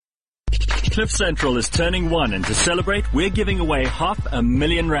Cliff Central is turning 1, and to celebrate, we're giving away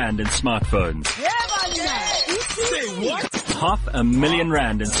R500,000 in smartphones. Say what?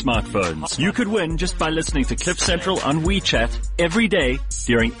 R500,000 in smartphones. You could win just by listening to Cliff Central on WeChat every day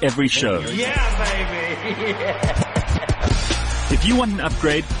during every show. Yeah, baby. Yeah. If you want an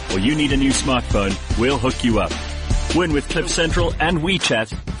upgrade or you need a new smartphone, we'll hook you up. Win with Cliff Central and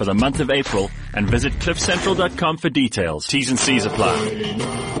WeChat for the month of April, and visit cliffcentral.com for details. T's and C's apply.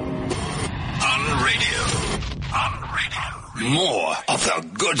 On radio. More of the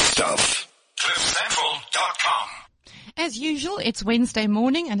good stuff. cliffcentral.com. As usual, it's Wednesday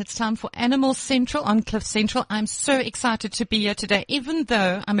morning and it's time for Animal Central on Cliff Central. I'm so excited to be here today, even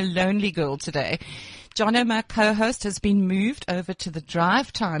though I'm a lonely girl today. Jono, my co-host, has been moved over to the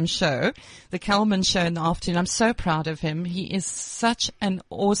Drive Time show, the Kelman show in the afternoon. I'm so proud of him. He is such an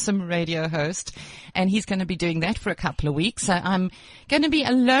awesome radio host, and he's going to be doing that for a couple of weeks. So I'm going to be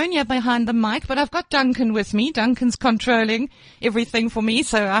alone here behind the mic, but I've got Duncan with me. Duncan's controlling everything for me,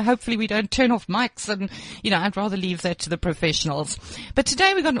 so hopefully we don't turn off mics, and, I'd rather leave that to the professionals. But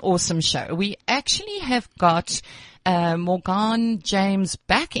today we've got an awesome show. We actually have got Morgane James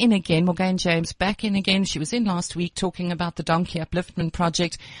back in again. She was in last week talking about the Donkey Upliftment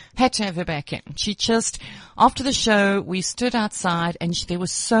Project. Had to have her back in. She just, after the show, we stood outside and there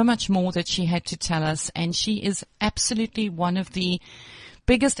was so much more that she had to tell us, and she is absolutely one of the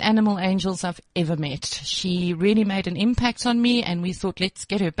biggest animal angels I've ever met. She really made an impact on me, and we thought, let's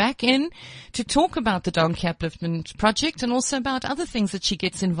get her back in to talk about the Donkey Upliftment Project and also about other things that she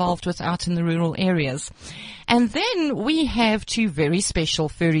gets involved with out in the rural areas. And then we have two very special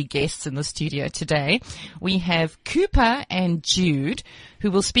furry guests in the studio today. We have Cooper and Jude, who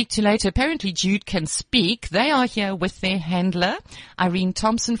we'll speak to later. Apparently Jude can speak. They are here with their handler, Irene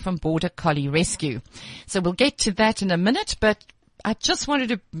Thompson from Border Collie Rescue. So we'll get to that in a minute, but I just wanted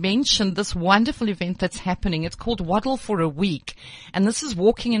to mention this wonderful event that's happening. It's called Waddle for a Week, and this is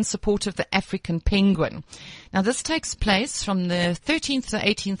walking in support of the African penguin. Now, this takes place from the 13th to the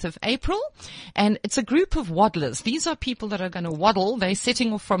 18th of April, and it's a group of waddlers. These are people that are going to waddle. They're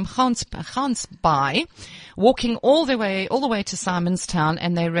setting off from Gansbaai, walking all the way to Simonstown,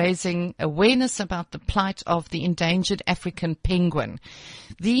 and they're raising awareness about the plight of the endangered African penguin.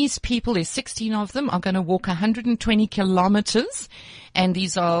 These people, there's 16 of them, are going to walk 120 kilometers. And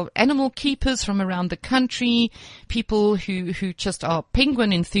these are animal keepers from around the country, people who just are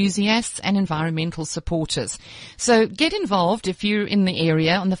penguin enthusiasts and environmental supporters. So get involved if you're in the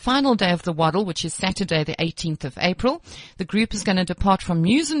area. On the final day of the waddle, which is Saturday, the 18th of April, the group is going to depart from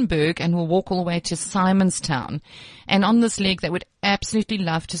Muizenberg and will walk all the way to Simonstown. And on this leg, they would absolutely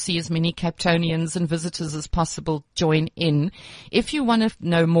love to see as many Capetonians and visitors as possible join in. If you want to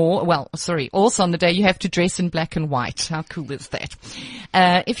know more, also on the day you have to dress in black and white. How cool is that?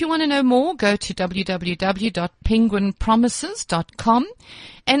 If you want to know more, go to www.penguinpromises.com.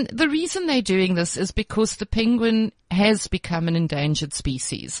 And the reason they're doing this is because the penguin has become an endangered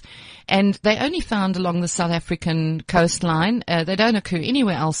species. And they're only found along the South African coastline. They don't occur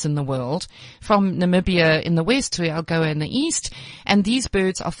anywhere else in the world, from Namibia in the west to Algoa in the east. And these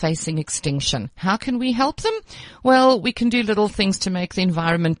birds are facing extinction. How can we help them? Well, we can do little things to make the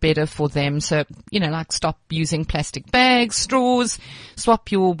environment better for them. So, like stop using plastic bags, straws,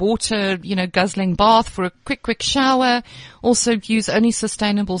 swap your water, guzzling bath for a quick shower. Also use only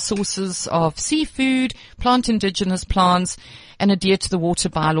sustainable sources of seafood, plant indigenous plants, and adhere to the water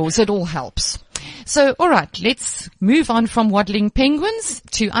bylaws. It all helps. So, all right, let's move on from waddling penguins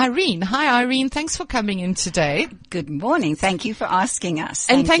to Irene. Hi, Irene. Thanks for coming in today. Good morning. Thank you for asking us.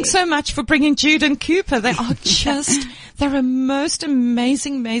 And thanks so much for bringing Jude and Cooper. They are they're a most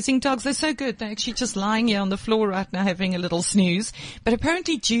amazing dogs. They're so good. They're actually just lying here on the floor right now having a little snooze. But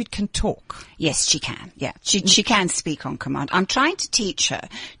apparently Jude can talk. Yes, she can. Yeah, she can speak on command. I'm trying to teach her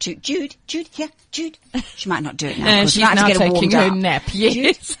to Jude. She might not do it now. She's now taking her nap.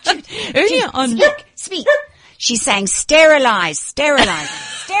 Yes. Jude, earlier on. Speak. She's saying sterilize, Jude,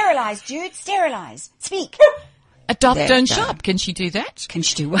 sterilize, speak. Adopt, don't shop. Can she do that? Can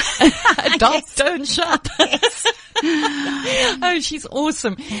she do what? Adopt, don't shop. Yes. Oh, she's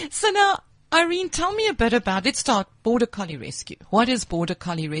awesome. So now, Irene, tell me a bit about, let's start, Border Collie Rescue. What is Border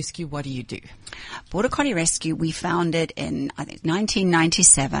Collie Rescue? What do you do? Border Collie Rescue, we founded in,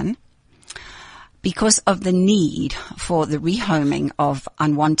 1997. Because of the need for the rehoming of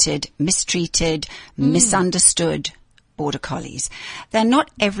unwanted, mistreated, misunderstood border collies. They're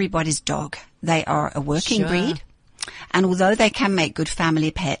not everybody's dog. They are a working breed. And although they can make good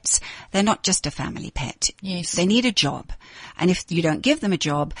family pets, they're not just a family pet. Yes. They need a job. And if you don't give them a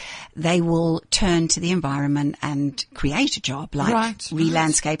job, they will turn to the environment and create a job, like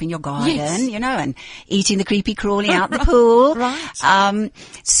re-landscaping your garden, Yes. and eating the creepy crawly out the pool. Right.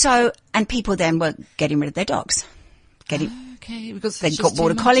 And people then were getting rid of their dogs. Okay, because They got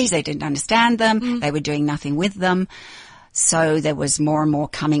border collies, they didn't understand them, they were doing nothing with them. So there was more and more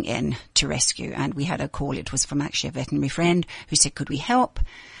coming in to rescue, and we had a call. It was from actually a veterinary friend who said, could we help?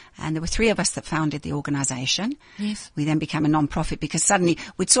 And there were 3 of us that founded the organisation. Yes. We then became a non-profit because suddenly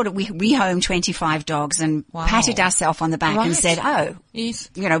we rehomed 25 dogs and patted ourselves on the back and said, yes.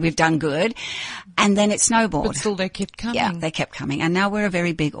 We've done good. And then it snowballed. But still they kept coming. Yeah, they kept coming. And now we're a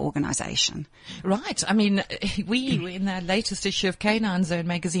very big organisation. Right. I mean, we in our latest issue of Canine Zone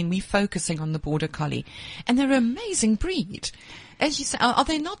magazine, we're focusing on the Border Collie. And they're an amazing breed. As you say, are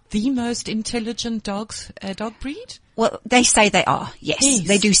they not the most intelligent dog breed? Well, they say they are. Yes,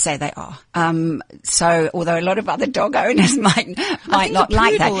 they do say they are. So, although a lot of other dog owners might not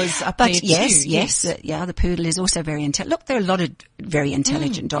like that, is up but there yes, too. yes, the poodle is also very intelligent. Look, there are a lot of very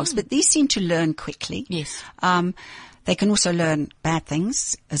intelligent dogs, but these seem to learn quickly. Yes. They can also learn bad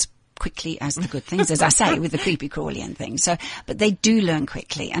things as quickly as the good things, as I say, with the creepy crawly and things. So, but they do learn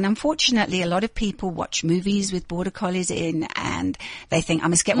quickly. And unfortunately, a lot of people watch movies with border collies in and they think, I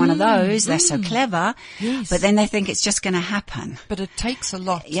must get one of those. They're so clever. Yes. But then they think it's just going to happen. But it takes a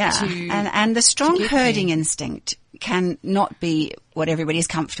lot and the strong get herding there. instinct can not be what everybody is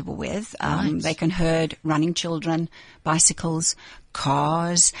comfortable with. They can herd running children, bicycles,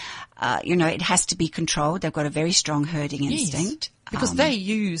 cars. It has to be controlled. They've got a very strong herding instinct. Because they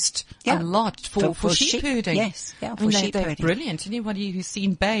used a lot for sheep herding. Yes, For sheep they're herding. brilliant. Anybody who's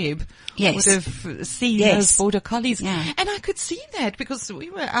seen Babe Yes. would have seen Yes. those border collies. Yeah. And I could see that because we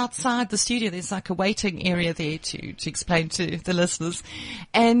were outside the studio. There's like a waiting area there to explain to the listeners.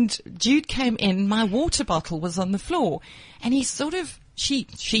 And Jude came in. My water bottle was on the floor. And he sort of, she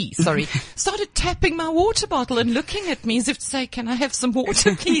started tapping my water bottle and looking at me as if to say, can I have some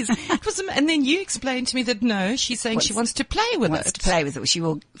water, please? And then you explained to me that no, she's saying she wants to play with Wants it. to play with it. She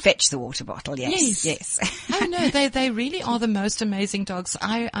will fetch the water bottle. Yes. Yes. Oh no, they really are the most amazing dogs.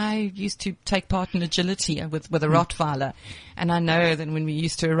 I used to take part in agility with a Rottweiler, and I know that when we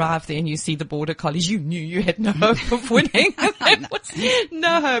used to arrive there and you see the border collies, you knew you had no hope of winning. There was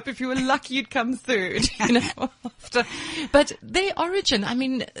no hope. If you were lucky, you'd come third. After. But their origin, I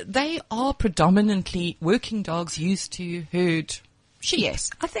mean, they are predominantly working dogs used to herd sheep. Yes.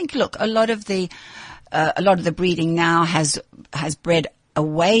 I think, look, a lot of the breeding now has bred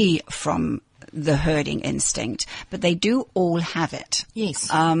away from the herding instinct, but they do all have it. Yes.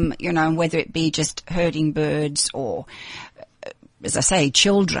 Whether it be just herding birds or, as I say,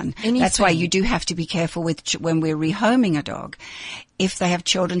 children. Anything. That's why you do have to be careful with when we're rehoming a dog. If they have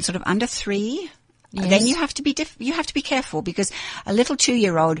children sort of under 3, then you have to be careful, because a little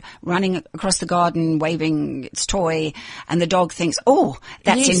 2-year-old running across the garden waving its toy and the dog thinks, oh,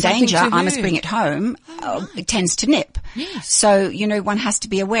 that's in danger, I must bring it home, it tends to nip. Yes. So, one has to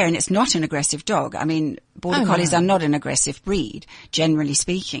be aware, and it's not an aggressive dog. I mean, border collies are not an aggressive breed, generally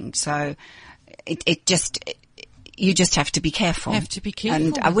speaking. So you just have to be careful. Have to be careful.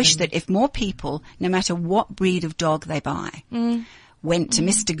 And I wish that if more people, no matter what breed of dog they buy, went to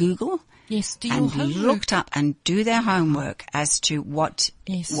Mr. Google and looked up and do their homework as to what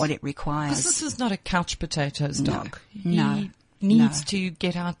it requires. Because this is not a couch potatoes dog. No. He needs to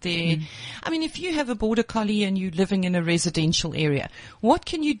get out there. I mean, if you have a border collie and you're living in a residential area, what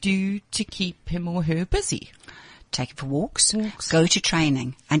can you do to keep him or her busy? Take it for walks, go to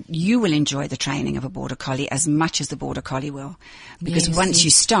training, and you will enjoy the training of a border collie as much as the border collie will. Because once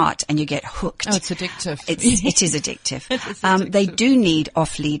you start and you get hooked. Oh, it's addictive. It is addictive. It is addictive. They do need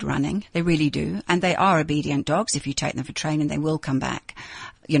off-lead running. They really do. And they are obedient dogs. If you take them for training, they will come back.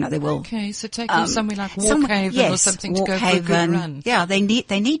 They will. Okay, so take them somewhere like Walkhaven or something to go for a good run. Yeah, they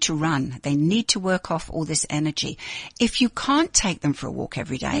need to run. They need to work off all this energy. If you can't take them for a walk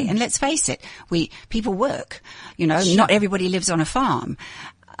every day, and let's face it, people work. Not everybody lives on a farm.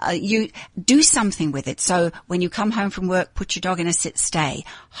 You do something with it. So when you come home from work, put your dog in a sit-stay,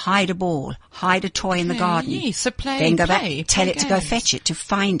 hide a ball, hide a toy in the garden. Yes, so play. Then go back, play tell it games. to go fetch it, to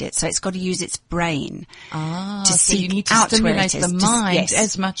find it. So it's got to use its brain to so seek you need to out where it stimulate is. the mind Yes.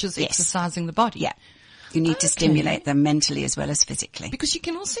 as much as Yes. exercising the body. Yeah. You need to stimulate them mentally as well as physically. Because you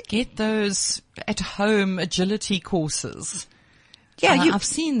can also get those at-home agility courses. Yeah, I've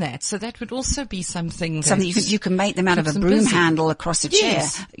seen that. So that would also be something you can make them out of a keeps them broom busy. handle across a chair.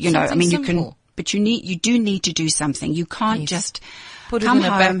 Yes, I mean, simple. but you do need to do something. You can't just Put it come in a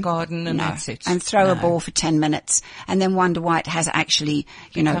home, back garden and no, that's it. and throw No. a ball for 10 minutes and then wonder why it has actually,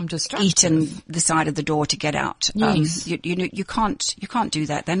 Become destructive. eaten the side of the door to get out. Yes. You can't do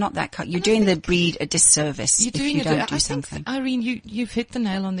that. They're not that you're doing the breed a disservice You're if doing you it. don't do I something. think, Irene, you've hit the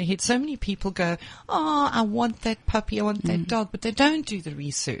nail on the head. So many people go, oh, I want that puppy, I want that dog, but they don't do the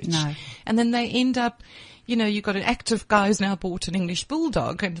research. No. And then they end up, you've got an active guy who's now bought an English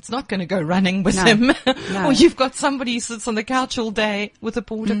bulldog and it's not going to go running with No. him. No. Or you've got somebody who sits on the couch all day with a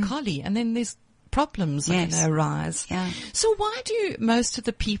border collie and then there's problems that Yes. arise. Yeah. So why do most of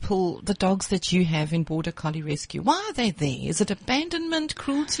the dogs that you have in Border Collie Rescue, why are they there? Is it abandonment,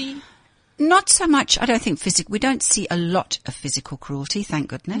 cruelty? Not so much, I don't think we don't see a lot of physical cruelty, thank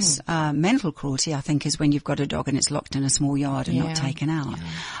goodness. Mental cruelty, I think, is when you've got a dog and it's locked in a small yard and Yeah. not taken out.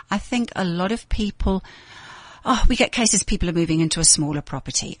 I think a lot of people, we get cases people are moving into a smaller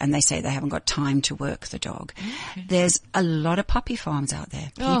property and they say they haven't got time to work the dog. Okay. There's a lot of puppy farms out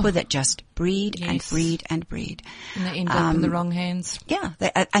there. People that just breed and Yes. breed and breed. And they end up in the wrong hands. Yeah.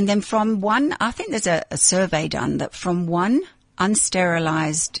 And then from one, I think there's a survey done that from one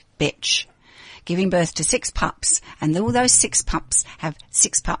unsterilized bitch giving birth to 6 pups, and all those 6 pups have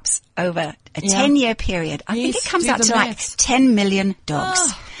 6 pups over a 10-year period. I think Yes, it comes do out the to like maths. 10 million dogs.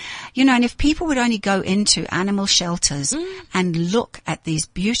 Oh. And if people would only go into animal shelters and look at these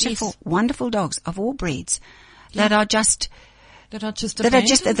beautiful, Yes. wonderful dogs of all breeds that are just,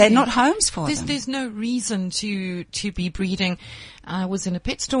 Abandoned. they're not homes for them. There's no reason to be breeding. I was in a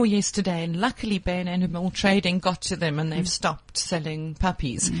pet store yesterday and luckily Bain Animal Trading got to them and they've stopped selling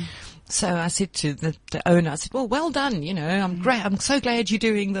puppies. So I said to the owner, I said, well done, I'm so glad you're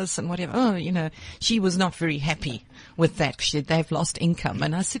doing this and whatever. Oh, she was not very happy with that. They've lost income.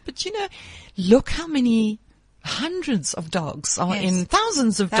 And I said, but look how many hundreds of dogs are Yes. in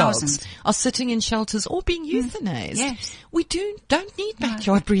thousands of Thousands. dogs are sitting in shelters or being euthanized. Yes. We don't need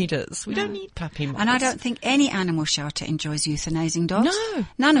backyard breeders. We don't need puppy mothers. And I don't think any animal shelter enjoys euthanizing dogs. No,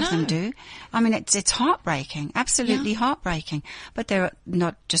 None of no. them do. I mean, it's heartbreaking, absolutely heartbreaking. But they're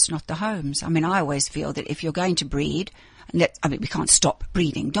not the homes. I mean, I always feel that if you're going to breed, we can't stop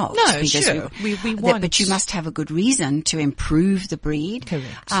breeding dogs. No, because sure. We want- but you must have a good reason to improve the breed.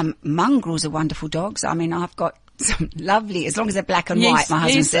 Correct. Mongrels are wonderful dogs. I mean, I've got some lovely, as long as they're black and Yes, white, my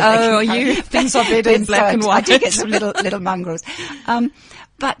husband yes. says. Oh, they can you go. things are better in black and I white. do get some little mongrels.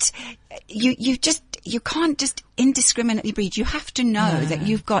 But you can't just indiscriminately breed. You have to know that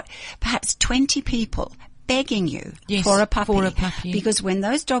you've got perhaps 20 people begging you Yes, for a puppy. for a puppy. Because when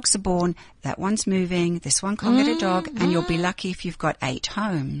those dogs are born, that one's moving, this one can't get a dog, and you'll be lucky if you've got 8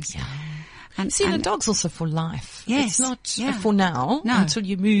 homes. Yeah. And, See, the and dog's also for life. Yes, It's not yeah. for now No. until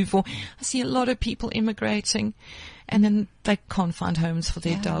you move. Or I see a lot of people immigrating and then they can't find homes for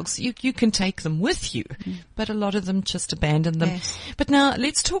their dogs. You can take them with you, but a lot of them just abandon them. Yes. But now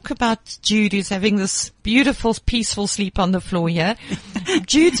let's talk about Jude, who's having this beautiful, peaceful sleep on the floor here.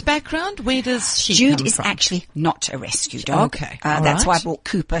 Jude's background, where does she Jude come is from? actually not a rescue dog. Okay, That's all why I right. brought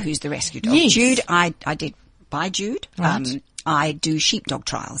Cooper, who's the rescue dog. Yes. Jude, I did buy Jude. Right. I do sheepdog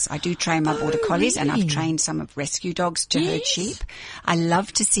trials. I do train my border collies, and really? I've trained some of rescue dogs to herd Yes. sheep. I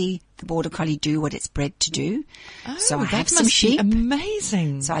love to see the border collie do what it's bred to do. So I that have some must be sheep.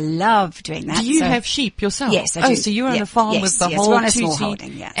 amazing. So I love doing that. Do you So- have sheep yourself? Yes, I do. So you're on Yeah, a farm yes, with the yes, whole we're on a 2 small sheep.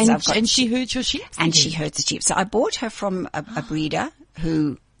 holding, yeah. So I've got And she herds your sheep? And she herds the sheep. So I bought her from a breeder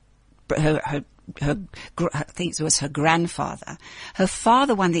who, I think it was her grandfather. Her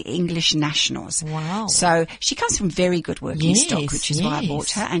father won the English Nationals. Wow. So she comes from very good working stock, Yes, which is why I bought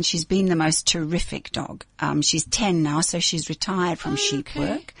yes. her. And she's been the most terrific dog. She's 10 now, so she's retired from sheep okay.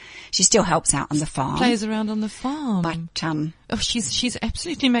 work. She still helps out on the farm. Plays around on the farm. But, Oh, she's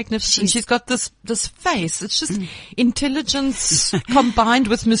absolutely magnificent. She's got this face. It's just intelligence combined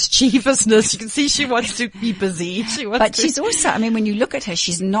with mischievousness. You can see she wants to be busy. But she's also, I mean, when you look at her,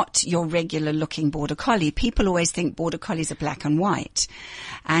 she's not your regular looking border collie. People always think border collies are black and white.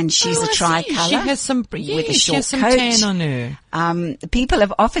 And she's Oh, a I see. tricolour. She has some, with a yes, she short has some coat. tan on her. People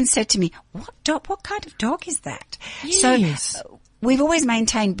have often said to me, what kind of dog is that? Yes. So we've always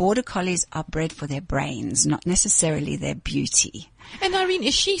maintained border collies are bred for their brains, not necessarily their beauty. And Irene,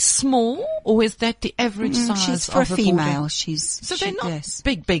 is she small or is that the average size She's for a of female. border? So So they're not yes.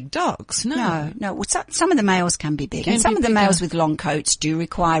 big dogs, no. No. Well, some of the males can be big, Can and some be of the bigger. males with long coats do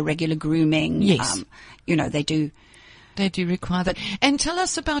require regular grooming. Yes. They do. They do require that. And tell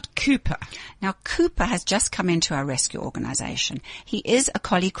us about Cooper. Now, Cooper has just come into our rescue organisation. He is a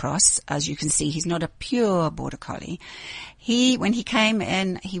collie cross. As you can see, he's not a pure border collie. When he came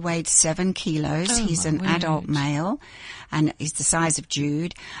in, he weighed 7 kilos. Oh, He's an adult male, and he's the size of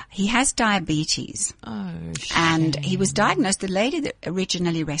Jude. He has diabetes. Oh, and he was diagnosed. The lady that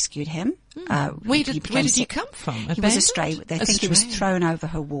originally rescued him. Where did he come from? He was a stray. They think he was thrown over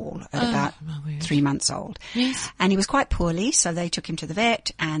her wall at about 3 months old. Yes. And he was quite poorly, so they took him to the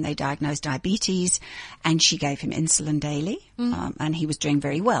vet and they diagnosed diabetes, and she gave him insulin daily, and he was doing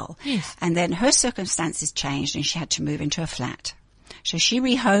very well. Yes. And then her circumstances changed and she had to move into a flat. So she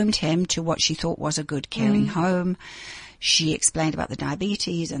rehomed him to what she thought was a good caring home. She explained about the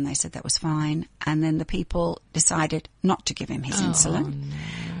diabetes and they said that was fine. And then the people decided not to give him his insulin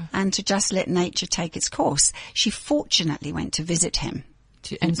and to just let nature take its course. She fortunately went to visit him,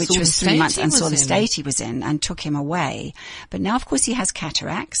 which was 3 months, and saw the state he was in and took him away. But now, of course, he has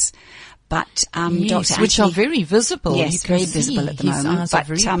cataracts. But Dr. which are very visible. Yes, very visible at the his moment. Eyes are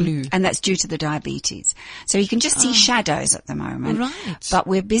very blue. And that's due to the diabetes. So you can just see shadows at the moment. Right. But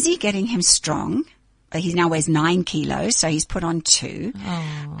we're busy getting him strong. He now weighs 9 kilos, so he's put on 2.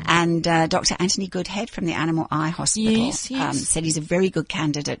 And Dr. Anthony Goodhead from the Animal Eye Hospital said he's a very good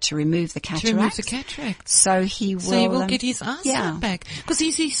candidate to remove the cataracts. So he will get his eyesight back. Because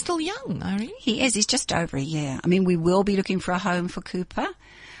he's still young, Irene. He is. He's just over a year. I mean, we will be looking for a home for Cooper,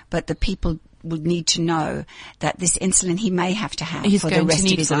 but the people would need to know that this insulin he may have to have for the rest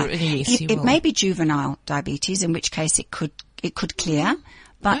of his life. Yes, it may be juvenile diabetes, in which case it could clear.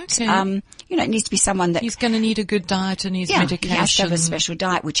 But, it needs to be someone that... He's going to need a good diet and his medication. He has to have a special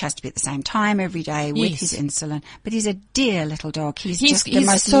diet, which has to be at the same time every day with his insulin. But he's a dear little dog. He's just the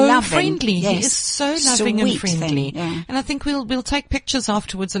most so loving. Friendly. Yes. He is so loving and friendly. Yeah. And I think we'll take pictures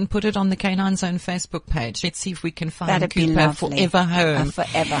afterwards and put it on the Canine Zone Facebook page. Let's see if we can find Cooper Forever Home.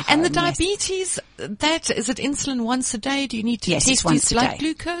 Forever Home. And the diabetes, is it insulin once a day? Do you need to test his blood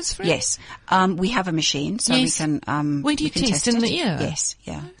glucose for it? Yes. We have a machine, so we can... Where do you test? In the ear? Yes,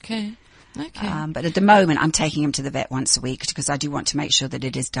 yeah. Okay. But at the moment, I'm taking him to the vet once a week because I do want to make sure that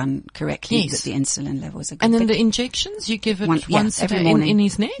it is done correctly, that the insulin levels are good. And then the injections, you give it once a day in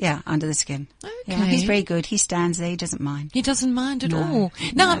his neck? Yeah, under the skin. Okay. Yeah, he's very good. He stands there. He doesn't mind. He doesn't mind at all.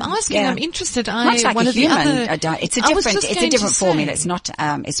 Now I'm asking, I'm interested. Much like a human, it's a different formula. It's not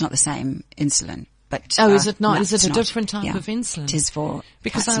the same insulin. But, is it not? Is it a different type of insulin? It is for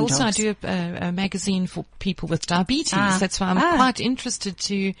because I do a magazine for people with diabetes. That's why I'm quite interested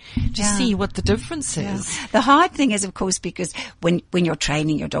to see what the difference is. The hard thing is, of course, because when you're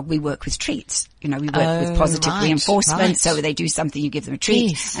training your dog, we work with treats. We work with positive reinforcement. So they do something, you give them a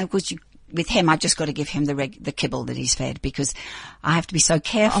treat, and of course with him, I've just got to give him the kibble that he's fed because I have to be so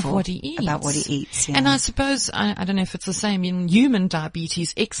careful about what he eats. Yeah. And I suppose, I don't know if it's the same in human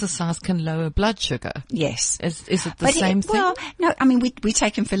diabetes, exercise can lower blood sugar. Yes. Is it the same thing? Well, no, I mean, we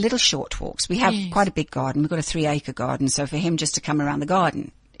take him for little short walks. We have quite a big garden. We've got a 3-acre garden. So for him just to come around the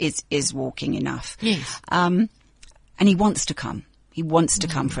garden is walking enough. Yes. And he wants to come. He wants to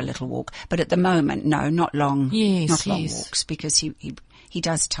come for a little walk. But at the moment, no, not long walks because he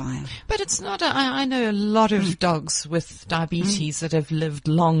does tire. But it's not, I know a lot of dogs with diabetes that have lived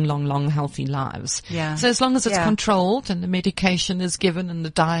long, healthy lives. Yeah. So as long as it's controlled and the medication is given and the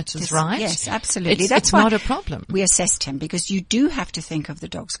diet is right. Yes, absolutely. It's not a problem. We assessed him because you do have to think of the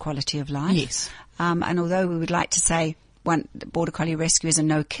dog's quality of life. Yes. And although we would like to say Border Collie Rescue is a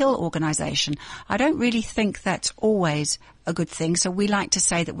no-kill organisation, I don't really think that's always a good thing. So we like to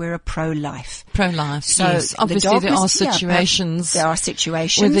say that we're a pro-life. Pro-life, so yes. Obviously there are situations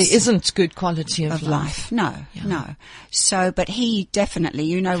where there isn't good quality of life. No. So, but he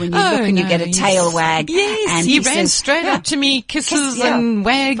definitely, when you look and you get a tail wag. Yes, and he ran straight up to me, kisses and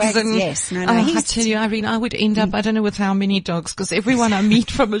wags. And yes, I tell you, Irene, I would end up, I don't know with how many dogs, because everyone I meet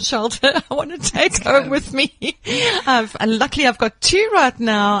from a shelter, I want to take home with me. And luckily I've got 2 right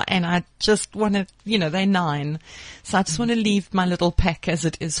now, and I just want to, they're 9. So I just want to leave my little pack as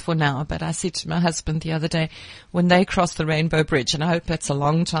it is for now. But I said to my husband the other day, when they cross the Rainbow Bridge, and I hope that's a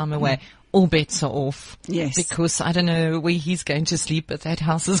long time away, all bets are off. Yes. Because I don't know where he's going to sleep, but that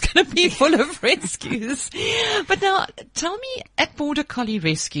house is going to be full of rescues. But now, tell me, at Border Collie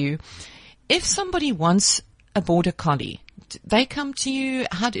Rescue, if somebody wants a Border Collie, they come to you.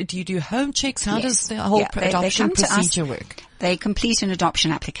 How do you do home checks? How does the whole adoption procedure work? They complete an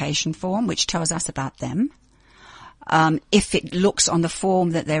adoption application form, which tells us about them. If it looks on the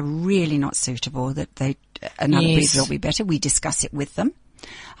form that they're really not suitable, that another breed will be better, we discuss it with them.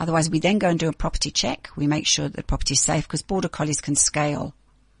 Otherwise, we then go and do a property check. We make sure that the property is safe because Border Collies can scale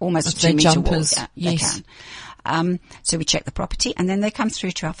almost 2 meter walls. Yeah, they So we check the property, and then they come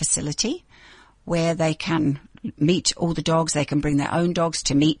through to our facility where they can meet all the dogs. They can bring their own dogs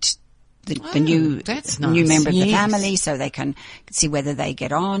to meet the new that's new nice. member of the Yes. family, so they can see whether they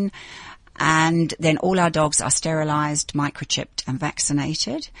get on. And then all our dogs are sterilized, microchipped and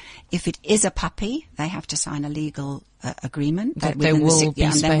vaccinated. If it is a puppy, they have to sign a legal agreement That they within the will be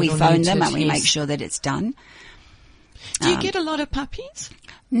and then we spayed or phone them neutered, and we yes. make sure that it's done. Do you get a lot of puppies?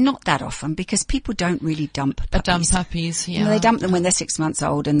 Not that often, because people don't really dump puppies. Dump puppies, yeah. You know, they dump them when they're 6 months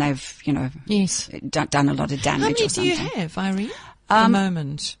old and they've, Yes. done a lot of damage How many or do you something. have, Irene, at the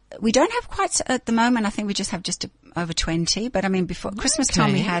moment? We don't have quite at the moment. I think we just have just over 20. But I mean, before Christmas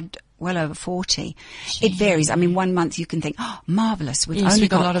time, we Okay. had well over 40. It varies. I mean, one month you can think, oh, marvelous. We've Yes, only we've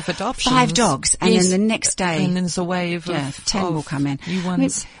got got a lot of adoptions. 5 dogs. And Yes. then the next day, And then there's a wave of 10 will come in. new I mean,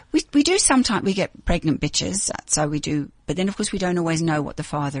 ones. we do sometimes, we get pregnant bitches. So we do. But then, of course, we don't always know what the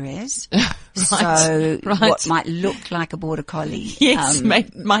father is. So right. what might look like a border collie. Yes,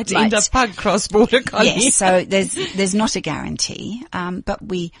 might end up pug cross border collie. Yes, so there's not a guarantee, but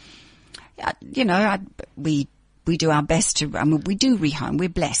we do our best to. I mean, we do rehome. We're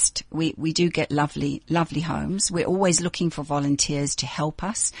blessed. We do get lovely homes. We're always looking for volunteers to help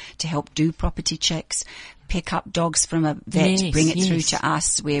us, to help do property checks, pick up dogs from a vet, Yes, bring it through yes. to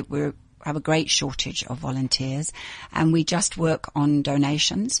us. We have a great shortage of volunteers, and we just work on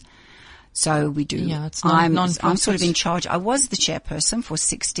donations. So we do. Yeah, it's I'm non-profit. sort of in charge. I was the chairperson for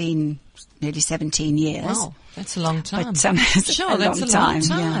nearly 17 years. Wow, that's a long time. But, Sure, that's a long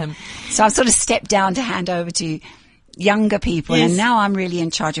time. Yeah. So I've sort of stepped down to hand over to younger people, Yes. and now I'm really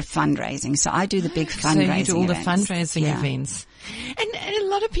in charge of fundraising. So I do the big fundraising So you do all events. the fundraising Yeah. events. And a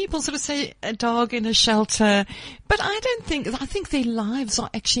lot of people sort of say a dog in a shelter, but I think their lives are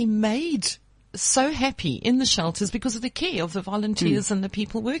actually made so happy in the shelters because of the care of the volunteers and the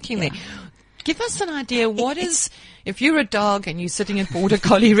people working there. Give us an idea, if you're a dog and you're sitting at Border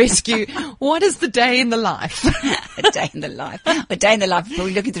Collie Rescue, what is the day in the life? A day in the life. A day in the life. We're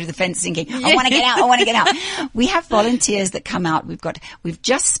looking through the fence thinking, I want to get out. I want to get out. We have volunteers that come out. We've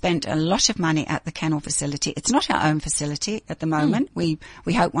just spent a lot of money at the kennel facility. It's not our own facility at the moment. We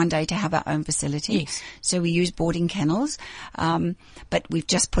hope one day to have our own facility. Yes. So we use boarding kennels. But we've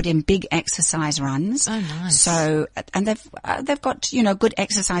just put in big exercise runs. Oh, nice. So, and they've got, good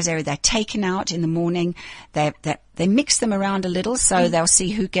exercise area. They're taken out in the morning. They mix them around a little so they'll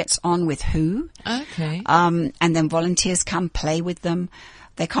see who gets on with who. Okay. And then volunteers come play with them.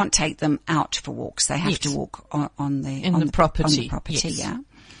 They can't take them out for walks. They have Yes. to walk on the property. On the property, Yes. yeah.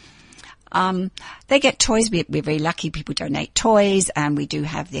 They get toys. We're very lucky. People donate toys, and we do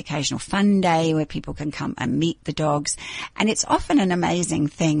have the occasional fun day where people can come and meet the dogs. And it's often an amazing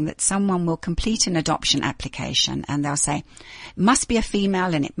thing that someone will complete an adoption application and they'll say, it must be a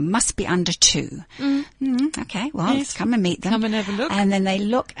female and it must be under 2. Okay, well, Yes. come and meet them. Come and have a look. And then they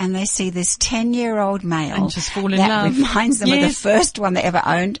look and they see this 10-year-old male And just fall in that love. reminds them of the Yes. first one they ever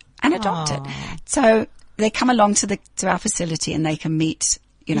owned and adopted. Aw. So they come along to our facility and they can meet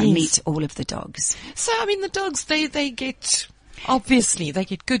Yes. meet all of the dogs. So, I mean, the dogs, they get, obviously, they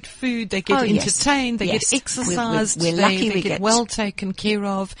get good food, they get Oh, yes. entertained, they Yes. get exercised, We're lucky they we get get- well taken care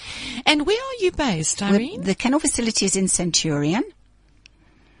of. And where are you based, Irene? The kennel facility is in Centurion.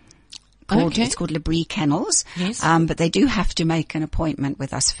 Okay. It's called Labrie Kennels. Yes. But they do have to make an appointment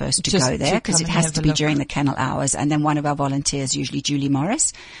with us first to Just go to there because come it and has have to a be look. during the kennel hours. And then one of our volunteers, usually Julie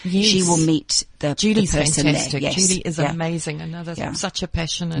Morris, Yes. she will meet the Julie's person fantastic. there. Yes. Julie is Yeah. amazing. Another Yeah. such a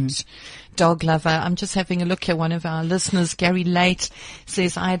passionate dog lover. I'm just having a look here. One of our listeners, Gary Late,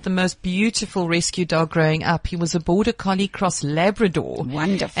 says, I had the most beautiful rescue dog growing up. He was a Border Collie Cross Labrador.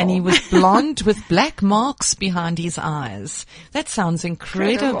 Wonderful. And he was blonde with black marks behind his eyes. That sounds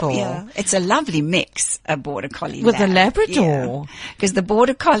incredible. Yeah. It's a lovely mix, a Border Collie With a lab. Labrador. Because the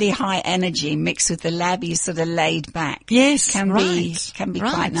Border Collie high energy mixed with the Labby sort of laid back. Yes, Can right. be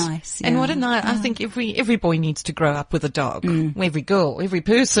right. quite nice. And yeah. what a nice, I think every boy needs to grow up with a dog. Every girl, every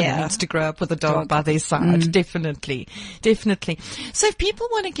person Yeah. needs to grow up with a dog by their side. Definitely. So if people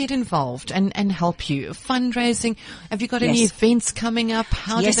want to get involved and help you, fundraising, have you got any Yes. events coming up?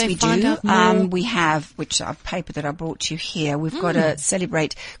 How Yes, do they we find do. out more? We have, which a paper that I brought you here. We've got a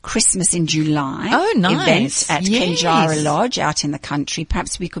celebrate Christmas in July. Oh, nice. Event at Yes. Kenjara Lodge out in the country.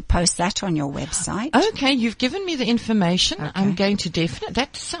 Perhaps we could post that on your website. Okay, you've given me the information. I'm going to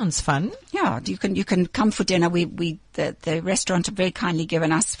that sounds fun. Yeah, you can come for dinner. The restaurant have very kindly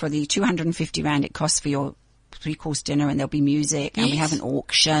given us for the 250 rand it costs for your 3-course dinner, and there'll be music, and we Yes. have an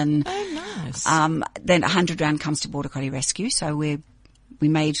auction. Oh, nice. Then 100 rand comes to Border Collie Rescue. So we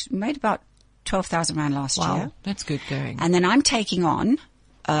made about 12,000 rand last year. Wow, that's good going. And then I'm taking on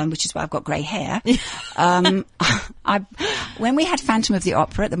which is why I've got grey hair. When we had Phantom of the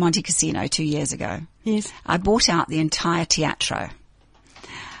Opera at the Monte Casino 2 years ago, Yes. I bought out the entire teatro,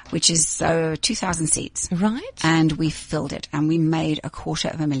 which is 2,000 seats. Right. And we filled it, and we made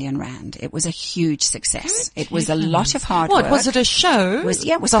R250,000 rand. It was a huge success. It was a lot of hard work. What, was it a show? It was the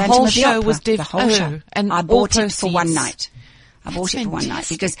Phantom whole of the show Opera. was The whole show. And I bought it for one night. That's For one night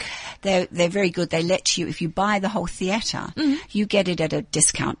fantastic. because they're very good. They let you, if you buy the whole theatre, you get it at a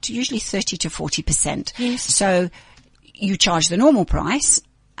discount, usually 30 to 40%. Yes. So you charge the normal price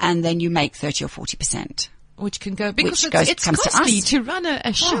and then you make 30 or 40%. Which can go, because Which it's comes to costly us. to run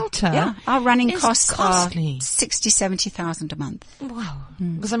a shelter. Yeah. Our running is costs costly. are 60,000-70,000 a month. Wow.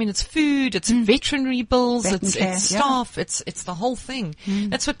 Because I mean, it's food, it's veterinary bills, Vet and it's care, staff, it's the whole thing.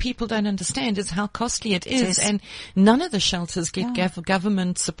 That's what people don't understand, is how costly it is. is. And none of the shelters get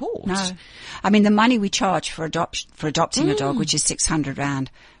government support. No. I mean, the money we charge for adopting a dog, which is 600 rand,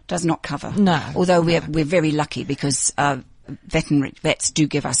 does not cover. No. Although we're very lucky because, vets do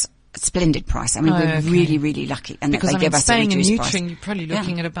give us a splendid price. I mean, we're really, really lucky. And Because they give us a spaying and reduced neutering, price. you're probably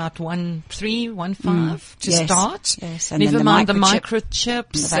looking at about 1.3, 1.5 to Yes, start. yes. And Never then the mind the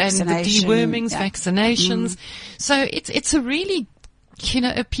microchip, microchips the and the vaccination, dewormings, yeah. vaccinations. So it's a really,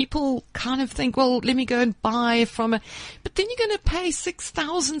 people kind of think, well, let me go and buy from but then you're going to pay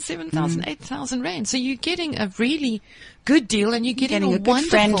 6,000, 7,000, 8,000 rand. So you're getting a really good deal, and you're getting a good wonderful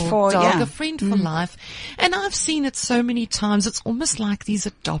friend for- dog, yeah. a friend for life. And I've seen it so many times. It's almost like these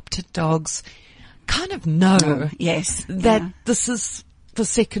adopted dogs kind of know Yes. that yeah. this is the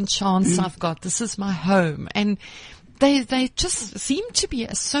second chance I've got. This is my home. And they just seem to be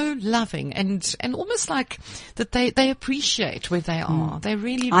so loving and almost like that they appreciate where they are. They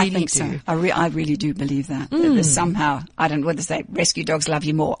really, really I think do. so. I really do believe that. There's somehow, I don't know whether they rescue dogs love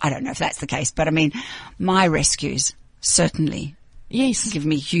you more. I don't know if that's the case, but I mean, my rescues certainly Yes. give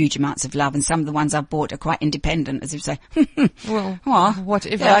me huge amounts of love, and some of the ones I've bought are quite independent, as if say, Well, well,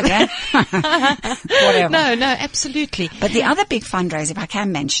 whatever. yeah, okay. Whatever. No, absolutely. But the other big fundraiser, if I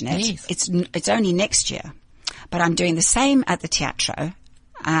can mention it, Yes. it's only next year, but I'm doing the same at the Teatro,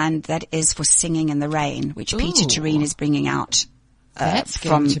 and that is for Singing in the Rain, which Peter Ooh. Tureen is bringing out That's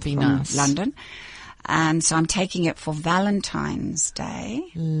from, going to be from nice. London. And so I'm taking it for Valentine's Day,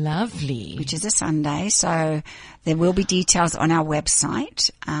 Lovely. which is a Sunday. So there will be details on our website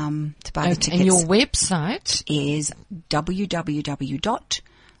to buy the tickets. And your website? Is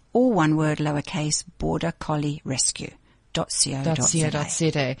all one word lowercase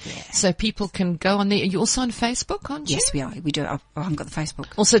bordercollierescue.co.za. So people can go on there. Are you also on Facebook, aren't you? Yes, we are. We do. I haven't got the Facebook.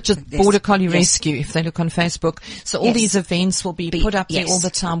 Also just Yes. Border Collie Yes. Rescue if they look on Facebook. So all Yes. these events will be put up there yes. all the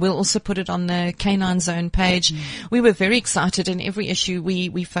time. We'll also put it on the Canine Zone page. We were very excited. In every issue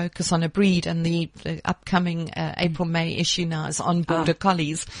we focus on a breed, and the upcoming April, May issue now is on Border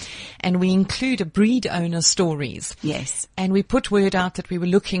Collies. And we include a breed owner stories. Yes. And we put word out that we were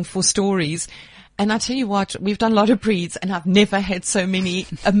looking for stories. And I tell you what, we've done a lot of breeds, and I've never had so many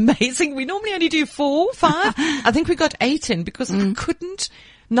amazing. We normally only do 4, 5. I think we got 8 in because I couldn't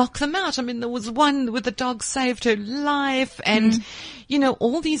knock them out. I mean, there was one where the dog saved her life, and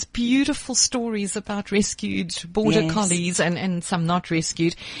all these beautiful stories about rescued border Yes. collies and some not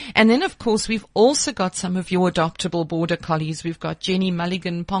rescued. And then, of course, we've also got some of your adoptable border collies. We've got Jenny,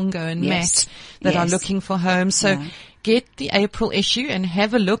 Mulligan, Pongo, and Yes. Matt that are Yes. looking for homes. So Yeah. get the April issue and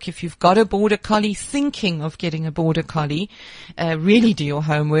have a look. If you've got a border collie, thinking of getting a border collie, really do your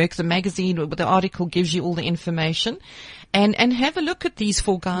homework. The magazine, the article gives you all the information. And have a look at these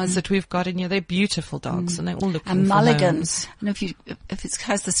 4 guys that we've got in here. They're beautiful dogs, and they're all looking And for Mulligan. homes. And if it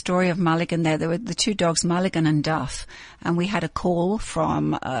has the story of Mulligan there were the 2 dogs, Mulligan and Duff. And we had a call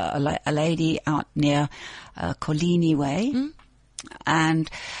from a lady out near Colini Way. And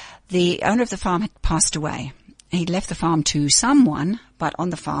the owner of the farm had passed away. He'd left the farm to someone, but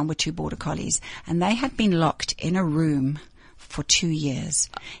on the farm were 2 border collies. And they had been locked in a room for 2 years.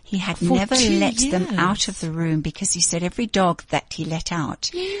 He had For never 2 let them years? out of the room because he said every dog that he let out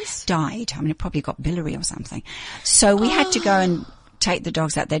Yes. died. I mean, it probably got biliary or something. So we had to go and take the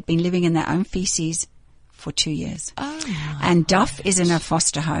dogs out. They'd been living in their own feces for 2 years. Oh, my And Duff is in a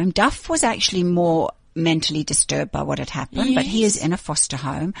foster home. Duff was actually more mentally disturbed by what had happened, but he is Yes. in a foster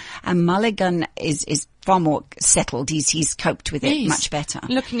home. And Mulligan is far more settled. He's coped with it Yes. much better.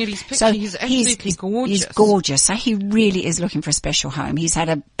 Looking at his picture, So he's absolutely gorgeous. He's gorgeous. So he really is looking for a special home. He's had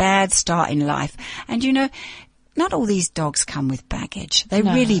a bad start in life. And not all these dogs come with baggage. They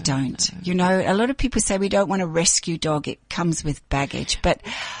really don't. A lot of people say we don't want a rescue dog. It comes with baggage. But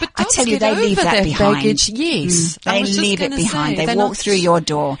I dogs tell you, get they leave over that that behind. baggage, yes. I They was just leave it gonna behind. say, They they're walk not- through your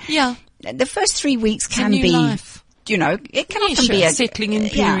door. Yeah. The first 3 weeks a can new be life. you know, it can often be a settling in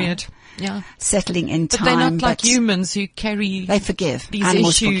period. Yeah. Settling in But time. they're not like humans who carry they forgive. these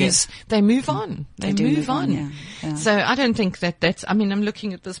Animals issues. forgive. They move on. They do move on. yeah. So I don't think that's, I mean, I'm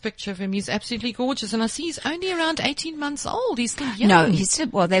looking at this picture of him. He's absolutely gorgeous. And I see he's only around 18 months old. He's still young. No, he's still,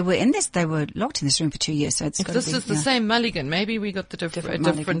 well, they were locked in this room for 2 years, so it's If got to this be, is the same mulligan, maybe we got the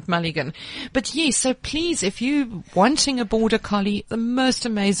different mulligan. But yes, so please, if you're wanting a border collie, the most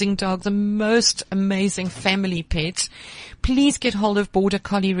amazing dog, the most amazing family pet, please get hold of Border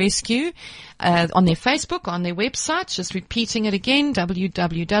Collie Rescue on their Facebook, on their website. Just repeating it again,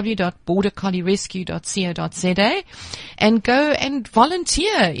 www.bordercollierescue.co.za, and go and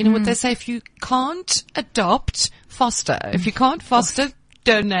volunteer. You know what they say, if you can't adopt, foster. If you can't foster,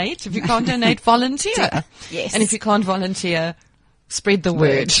 donate. If you can't donate, volunteer. Yes. And if you can't volunteer, spread the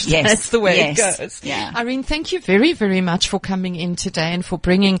word. Yes. That's the way it Yes. goes. Yeah. Irene, thank you very, very much for coming in today and for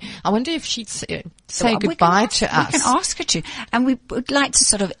bringing, I wonder if she'd say goodbye to us. We can ask her to. And we would like to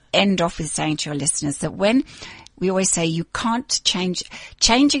sort of end off with saying to your listeners that when we always say you can't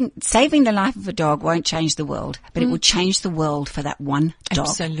saving the life of a dog won't change the world, but it will change the world for that one dog.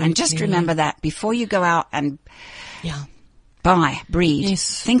 Absolutely. And just remember that before you go out and Yeah. breed.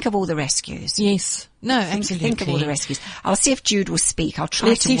 Yes. Think of all the rescues. Yes. No, absolutely. Think of all the rescues. I'll see if Jude will speak. I'll try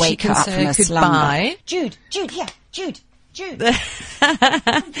Let's see to if she wake her can up say from her goodbye. slumber. Jude, here. Jude.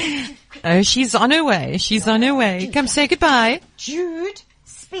 Oh, she's on her way. She's on her way. Come say goodbye. Jude,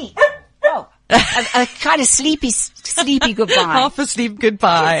 speak. Oh, a kind of sleepy goodbye. Half asleep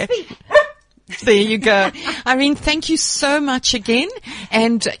goodbye. There you go. Irene, thank you so much again.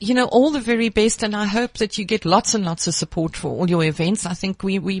 And, you know, all the very best. And I hope that you get lots and lots of support for all your events. I think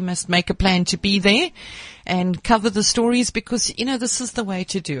we must make a plan to be there and cover the stories because, you know, this is the way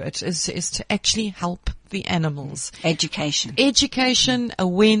to do it, is to actually help the animals. Education,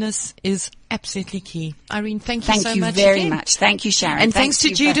 awareness is absolutely key. Irene, thank you so much. Thank you very again. much. Thank you, Sharon. And thanks to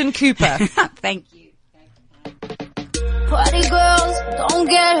Jude and Cooper. Thank you. Party girls, don't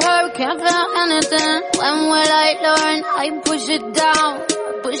get hurt, can't feel anything. When will I learn? I push it down.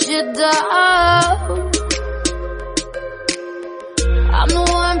 I'm the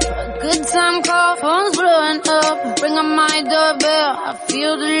one for a good time call, phone's blowing up. Ring on my doorbell, I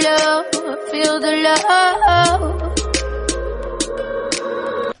feel the love.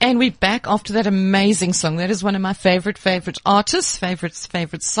 And we're back after that amazing song. That is one of my favorite artists,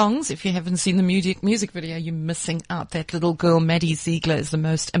 favorite songs. If you haven't seen the music video, you're missing out. That little girl, Maddie Ziegler, is the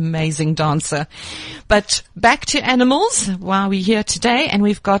most amazing dancer. But back to animals while we're here today, and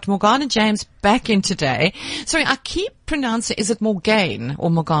we've got Morgana James back in today. Sorry, I keep pronouncing, is it Morgane or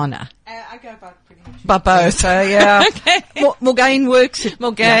Morgana? I go by pretty much. By both. So, yeah. Okay. Morgane works.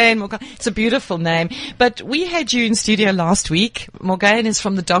 Morgane. It's a beautiful name. But we had you in studio last week. Morgane is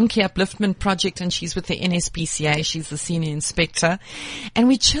from the Donkey Upliftment Project and she's with the NSPCA. She's the senior inspector. And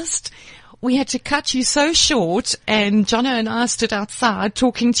we had to cut you so short, and Jono and I stood outside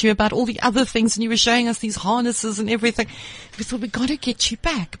talking to you about all the other things, and you were showing us these harnesses and everything. We thought, we've got to get you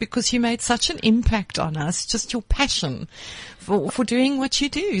back because you made such an impact on us, just your passion for doing what you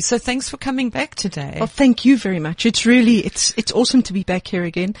do. So thanks for coming back today. Well, thank you very much. It's really, it's awesome to be back here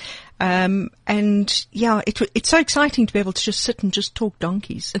again. And yeah, it's so exciting to be able to just sit and just talk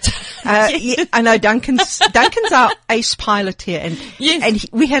donkeys. Yeah, I know Duncan's our ace pilot here, and Yes. and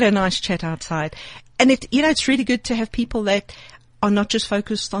we had a nice chat outside. And it's really good to have people that are not just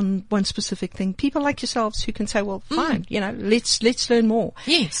focused on one specific thing. People like yourselves who can say, well, fine, let's learn more.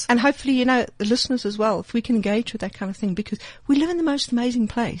 Yes. And hopefully, the listeners as well, if we can engage with that kind of thing, because we live in the most amazing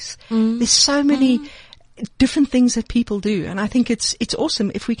place. There's so many different things that people do, and I think it's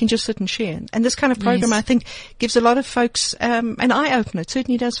awesome if we can just sit and share. And this kind of program, Yes. I think, gives a lot of folks an eye opener. It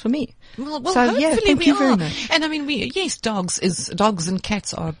certainly does for me. Well, So, hopefully yeah, thank we you are. very much. And I mean, dogs and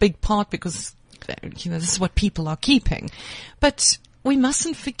cats are a big part because, this is what people are keeping. But we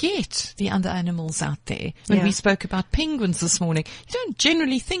mustn't forget the other animals out there. When Yeah. we spoke about penguins this morning, you don't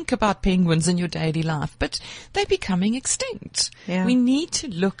generally think about penguins in your daily life, but they're becoming extinct. Yeah. We need to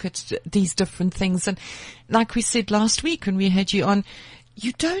look at these different things. And like we said last week when we had you on,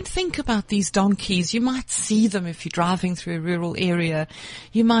 you don't think about these donkeys. You might see them if you're driving through a rural area.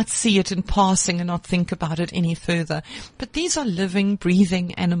 You might see it in passing and not think about it any further. But these are living,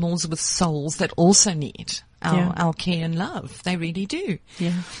 breathing animals with souls that also need our care and love. They really do.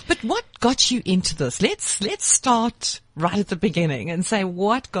 Yeah. But what got you into this? Let's start right at the beginning and say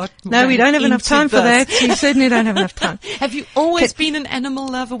what got No, we don't have enough into time for this. that. We certainly don't have enough time. Have you always been an animal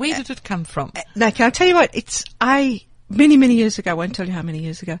lover? Where did it come from? No, can I tell you what? many, many years ago, I won't tell you how many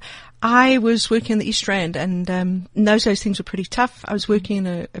years ago, I was working in the East Rand, and in those days things were pretty tough. I was working in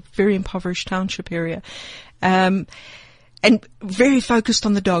a very impoverished township area, and very focused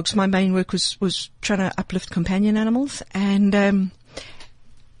on the dogs. My main work was trying to uplift companion animals, and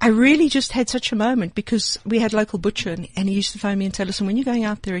I really just had such a moment because we had a local butcher, and he used to phone me and tell us, when you're going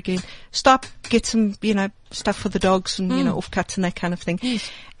out there again, stop, get some, stuff for the dogs and, offcuts and that kind of thing. Yes.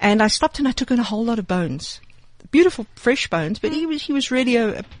 And I stopped and I took in a whole lot of bones. Beautiful, fresh bones, but he was really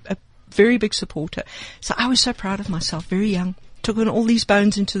a very big supporter. So I was so proud of myself, very young. Took in all these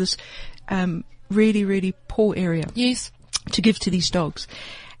bones into this, really, really poor area. Yes. To give to these dogs.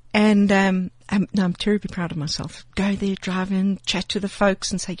 And, I'm terribly proud of myself. Go there, drive in, chat to the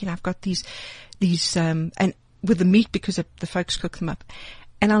folks and say, I've got these, and with the meat because the folks cook them up.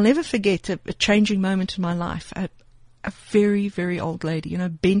 And I'll never forget a changing moment in my life. A very, very old lady,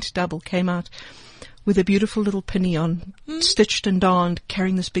 bent double, came out with a beautiful little pinny on, stitched and darned,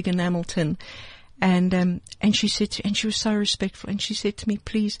 carrying this big enamel tin. And she said and she was so respectful, and she said to me,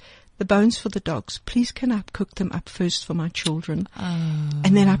 please, the bones for the dogs, please can I cook them up first for my children?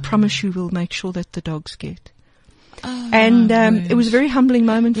 And then I promise you we'll make sure that the dogs get. And it was a very humbling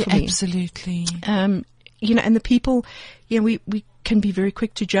moment for me. Absolutely. And the people, we can be very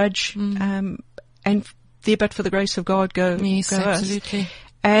quick to judge, and there but for the grace of God go Yes, go absolutely. us.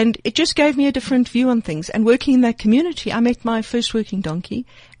 And it just gave me a different view on things. And working in that community, I met my first working donkey,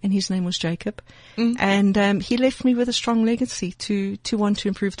 and his name was Jacob. And he left me with a strong legacy to want to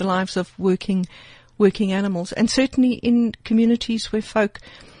improve the lives of working animals. And certainly in communities where folk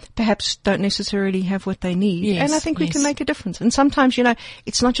perhaps don't necessarily have what they need. Yes, and I think we can make a difference. And sometimes,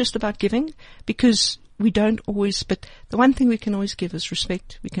 it's not just about giving, because we don't always, but the one thing we can always give is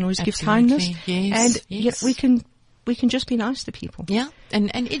respect. We can always give kindness. Yes, and yes. we can just be nice to people. Yeah, and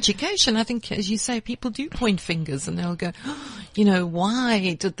education, I think, as you say, people do point fingers and they'll go,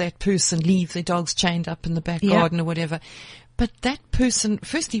 why did that person leave their dogs chained up in the back garden or whatever? But that person,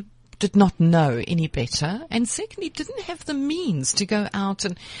 firstly, did not know any better, and secondly, didn't have the means to go out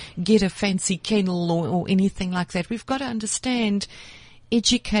and get a fancy kennel or anything like that. We've got to understand,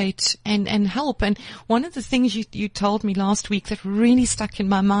 educate and help. And one of the things you told me last week that really stuck in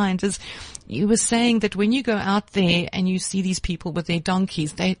my mind is you were saying that when you go out there and you see these people with their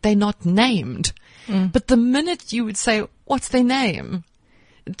donkeys, they're not named. But the minute you would say, what's their name?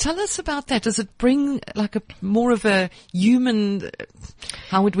 Tell us about that. Does it bring like more of a human,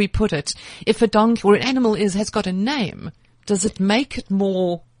 how would we put it? If a donkey or an animal has got a name, does it make it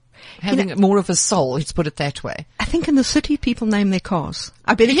more having more of a soul, let's put it that way? I think in the city people name their cars.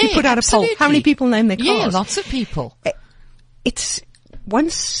 I bet if you put out a poll, how many people name their cars? Yeah, lots of people. It's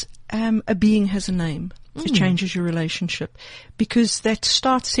once a being has a name, it changes your relationship, because that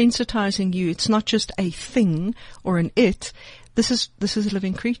starts sensitizing you. It's not just a thing or an it. This is a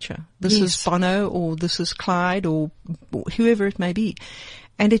living creature. This is Bono, or this is Clyde, or whoever it may be.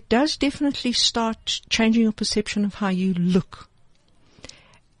 And it does definitely start changing your perception of how you look.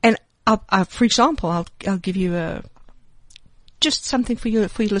 And for example, I'll give you just something for your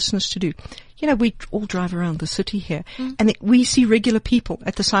listeners to do. We all drive around the city here, and we see regular people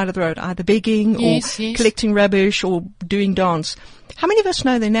at the side of the road, either begging or collecting rubbish or doing dance. How many of us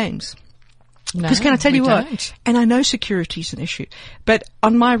know their names? Because can I tell you what? Don't. And I know security is an issue, but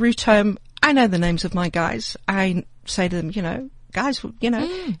on my route home, I know the names of my guys. I say to them, guys,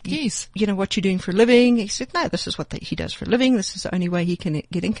 yes. What you're doing for a living. He said, no, this is what he does for a living. This is the only way he can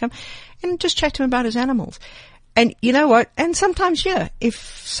get income. And just chat to him about his animals. And you know what? And sometimes,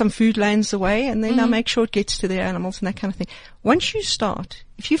 if some food lands away, and then I'll make sure it gets to their animals and that kind of thing. Once you start,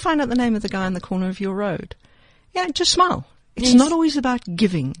 if you find out the name of the guy in the corner of your road, just smile. It's not always about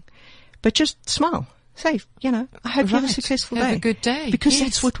giving, but just smile. Say, I hope you have a successful day. Have a good day. Because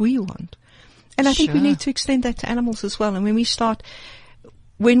that's what we want. And I think we need to extend that to animals as well. And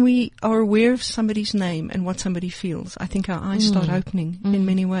when we are aware of somebody's name and what somebody feels, I think our eyes start opening in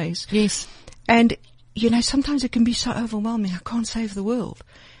many ways. Yes. And, sometimes it can be so overwhelming. I can't save the world.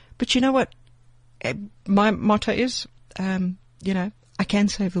 But you know what? My motto is, I can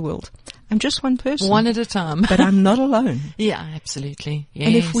save the world. I'm just one person. One at a time. But I'm not alone. Yeah, absolutely. Yes.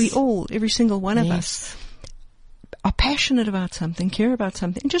 And if we all, every single one of us, are passionate about something, care about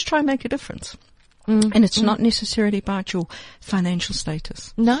something, and just try and make a difference. And it's not necessarily about your financial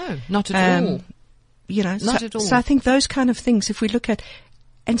status. No, not at all. Not at all. So I think those kind of things, if we look at,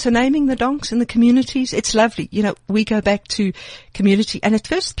 and so naming the donks in the communities, it's lovely. We go back to community, and at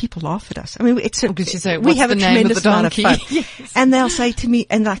first people laugh at us. I mean, we have a tremendous amount of fun. Yes. And they'll say to me,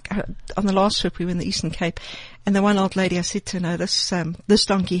 and like on the last trip we were in the Eastern Cape, And the one old lady, I said to her, this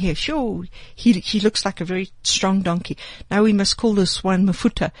donkey here, sure, he looks like a very strong donkey. Now we must call this one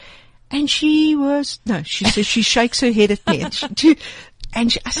Mafuta. And she says, she shakes her head at me. I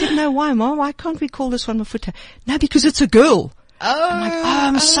said, no, why, Mom? Why can't we call this one Mafuta? No, because it's a girl. Oh. I'm like,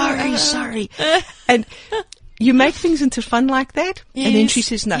 I'm sorry. And you make things into fun like that. Yes, and then she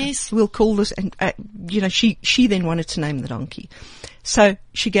says, no, yes. we'll call this. And, she then wanted to name the donkey. So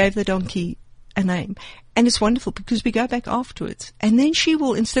she gave the donkey a name. And it's wonderful because we go back afterwards. And then she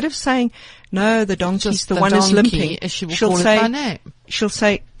will, instead of saying, no, the donkey's the one is limping, she'll say, it by name. She'll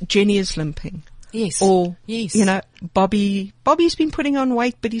say, Jenny is limping. Yes. Or, yes. Bobby's been putting on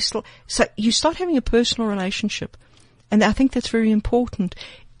weight, but he's still, so you start having a personal relationship. And I think that's very important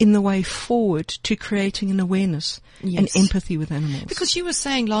in the way forward to creating an awareness and empathy with animals. Because you were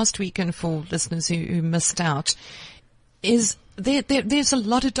saying last week, and for listeners who missed out, is there's a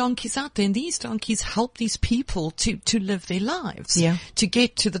lot of donkeys out there, and these donkeys help these people to live their lives. Yeah. To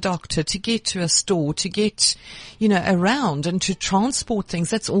get to the doctor, to get to a store, to get, around and to transport things.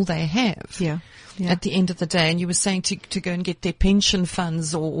 That's all they have. Yeah. Yeah. At the end of the day. And you were saying to go and get their pension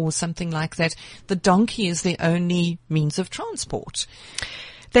funds or something like that. The donkey is their only means of transport.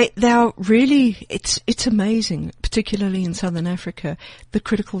 They are really, it's amazing, particularly in Southern Africa, the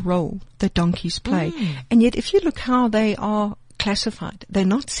critical role that donkeys play. And yet if you look how they are classified, they're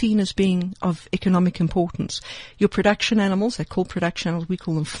not seen as being of economic importance. Your production animals, they're called production animals, we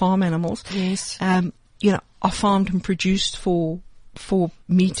call them farm animals. Yes. Are farmed and produced for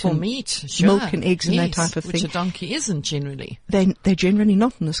meat For and meat, sure. milk and eggs and that type of which thing. a donkey isn't generally. They're generally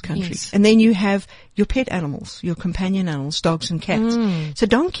not in this country. Yes. And then you have your pet animals, your companion animals, dogs and cats. So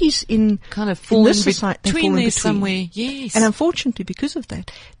donkeys kind of fall in this society, they between fall in there between. somewhere. Yes. And unfortunately, because of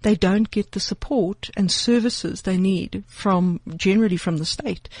that, they don't get the support and services they need generally from the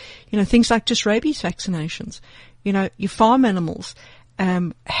state. Things like just rabies vaccinations. Your farm animals,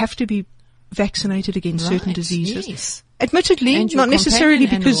 have to be vaccinated against certain diseases. Yes. Admittedly, And your not necessarily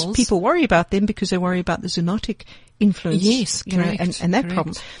companion because animals. people worry about them, because they worry about the zoonotic influence. Yes, correct, and that correct.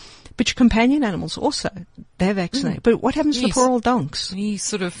 problem. But your companion animals also, they're vaccinated. But what happens to the Yes. poor old donks? He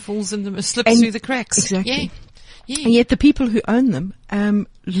sort of slips through the cracks. Exactly. Yeah. And yet the people who own them,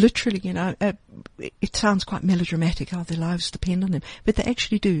 literally, it sounds quite melodramatic how their lives depend on them, but they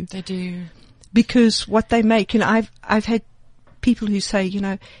actually do. They do. Because what they make, I've had people who say,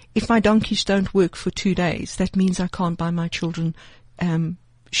 if my donkeys don't work for 2 days, that means I can't buy my children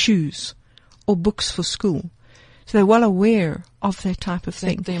shoes or books for school. So they're well aware of that type of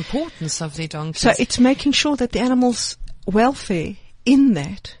thing. The importance of their donkeys. So it's making sure that the animals' welfare in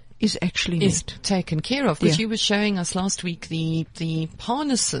that is actually is met. taken care of. Because Yeah. you were showing us last week the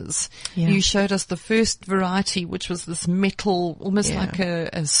harnesses. Yeah. You showed us the first variety, which was this metal, almost Yeah. like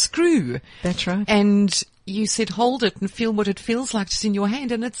a screw. That's right. And you said hold it and feel what it feels like just in your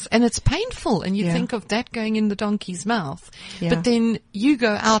hand, and it's painful, and you Yeah. think of that going in the donkey's mouth. Yeah. But then you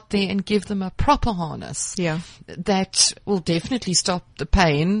go out there and give them a proper harness. Yeah. That will definitely stop the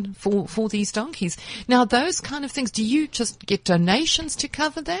pain for these donkeys. Now, those kind of things, do you just get donations to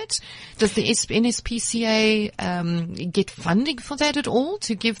cover that? Does the NSPCA get funding for that at all,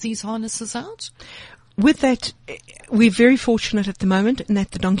 to give these harnesses out? With that, we're very fortunate at the moment in that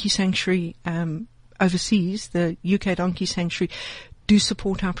the Donkey Sanctuary overseas, the UK Donkey Sanctuary, do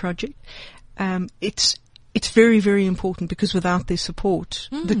support our project. It's very, very important, because without their support,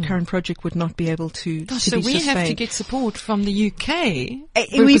 the current project would not be able to Gosh, to so be we sustained. have to get support from the UK.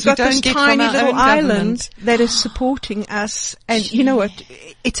 We've got we don't this get from tiny our little own island government. that is supporting us, and you know what?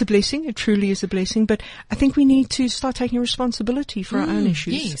 It's a blessing. It truly is a blessing. But I think we need to start taking responsibility for our own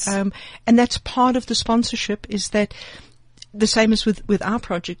issues. yes. And that's part of the sponsorship. Is that the same as with our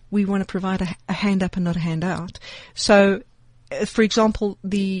project? We want to provide a hand up and not a hand out. So, for example,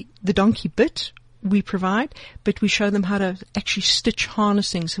 the donkey bit we provide, but we show them how to actually stitch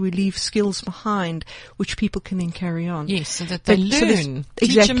harnessing, so we leave skills behind which people can then carry on. Yes, so that they But- so there's- learn. Teach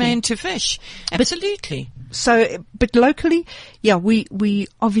a exactly. man to fish. Absolutely. So, but locally, yeah, we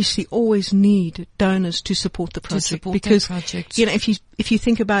obviously always need donors to support the project, support that because project. if you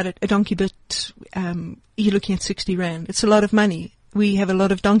think about it, a donkey bit, you're looking at 60 rand. It's a lot of money. We have a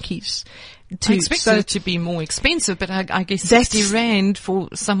lot of donkeys. I expected it to be more expensive, but I guess 60 That's- rand for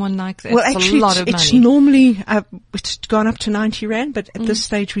someone like that, Well, is actually, a lot of it's money. normally it's gone up to 90 rand, but at this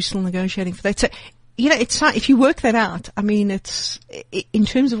stage we're still negotiating for that. So, it's if you work that out, I mean, it's in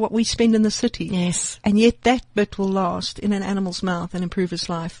terms of what we spend in the city. Yes. And yet that bit will last in an animal's mouth and improve his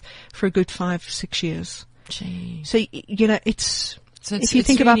life for a good 5-6 years. Gee. So, it's So if you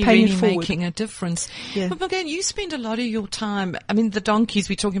think about really, paying really it forward. making a difference. Yeah. But again, you spend a lot of your time, I mean, the donkeys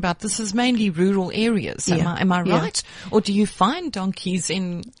we're talking about, this is mainly rural areas. Yeah. Am I Yeah. right? Or do you find donkeys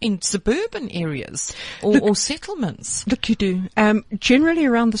in suburban areas or settlements? Look, you do. Generally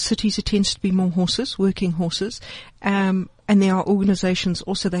around the cities, it tends to be more horses, working horses. And there are organizations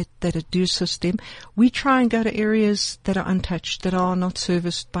also that do assist them. We try and go to areas that are untouched, that are not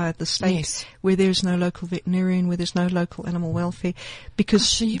serviced by the state, Yes. where there's no local veterinarian, where there's no local animal welfare, because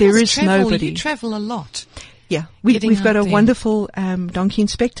So you there must is travel, nobody. You travel a lot. Yeah, Getting we've got out a there. wonderful Donkey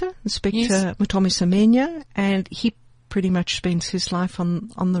Inspector, Yes. Matomi Semenya, and he pretty much spends his life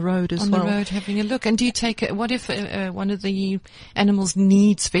on the road as On well. the road having a look. And do you take it, what if one of the animals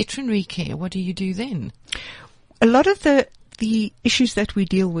needs veterinary care? What do you do then? A lot of the issues that we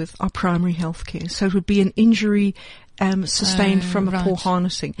deal with are primary health care. So it would be an injury sustained from a poor right.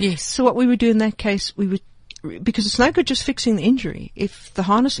 harnessing. Yes. So what we would do in that case, we would, because it's no good just fixing the injury if the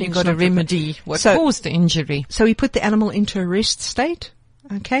harnessing You've got to remedy what So- caused the injury. So we put the animal into a rest state.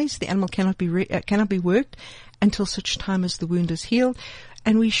 Okay, so the animal cannot be worked until such time as the wound is healed,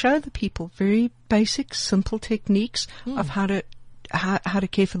 and we show the people very basic, simple techniques of how to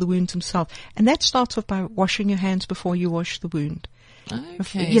care for the wounds themselves. And that starts off by washing your hands before you wash the wound.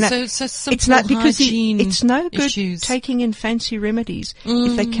 Okay. You know, so simple it's not because hygiene it's no good issues. taking in fancy remedies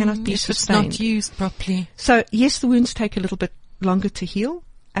if they cannot be if it's sustained. not used properly. So yes, the wounds take a little bit longer to heal,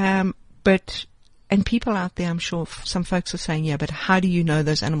 and people out there, I'm sure some folks are saying, yeah, but how do you know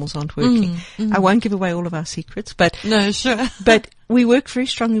those animals aren't working? I won't give away all of our secrets, but No, sure. but we work very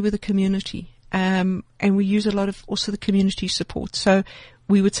strongly with the community, and we use a lot of also the community support. So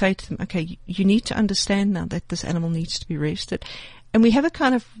we would say to them, okay, you need to understand now that this animal needs to be rested. And we have a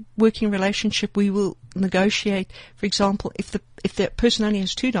kind of working relationship. We will negotiate, for example, if the person only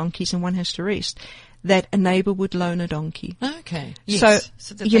has 2 donkeys and one has to rest, that a neighbor would loan a donkey. Okay. Yes.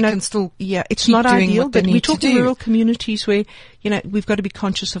 So that you they know, can still yeah, it's keep not doing ideal, what they but we need to talk in do. rural communities where, we've got to be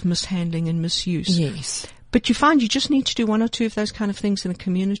conscious of mishandling and misuse. Yes. But you find you just need to do 1 or 2 of those kind of things in a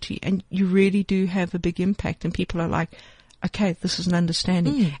community, and you really do have a big impact, and people are like, okay, this is an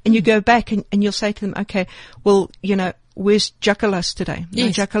understanding. And you go back and you'll say to them, okay, well, where's Jackalas today?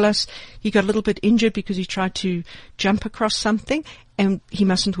 Yes. Jackalas, he got a little bit injured because he tried to jump across something, and he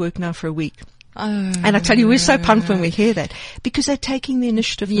mustn't work now for a week. Oh. And I tell you, we're so pumped when we hear that, because they're taking the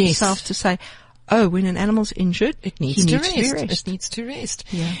initiative Yes. themselves to say, oh, when an animal's injured, It he needs to needs to be rest. rest. It needs to rest.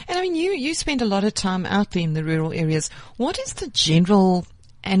 Yeah. And I mean, you spend a lot of time out there in the rural areas. What is the general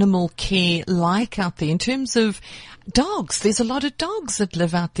animal care like out there in terms of dogs? There's a lot of dogs that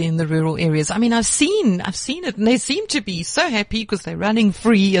live out there in the rural areas. I mean, I've seen it, and they seem to be so happy because they're running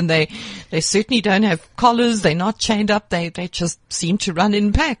free, and they certainly don't have collars. They're not chained up. They just seem to run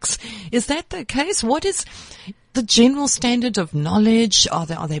in packs. Is that the case? What is the general standard of knowledge? Are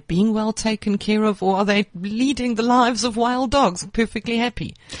they being well taken care of, or are they leading the lives of wild dogs, perfectly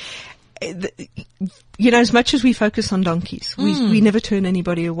happy? As much as we focus on donkeys, we never turn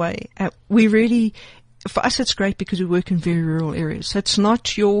anybody away. We really, for us, it's great because we work in very rural areas. So it's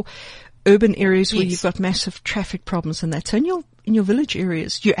not your urban areas where Yes. you've got massive traffic problems and that. So in your village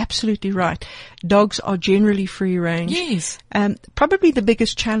areas, you're absolutely right. Dogs are generally free range. Yes. Probably the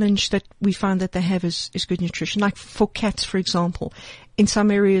biggest challenge that we find that they have is good nutrition. Like for cats, for example, in some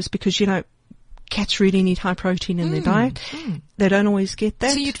areas, because, cats really need high protein in their diet. They don't always get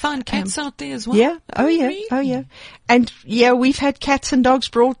that. So you'd find cats out there as well? Yeah. Oh, yeah. really? Oh, yeah. And yeah, we've had cats and dogs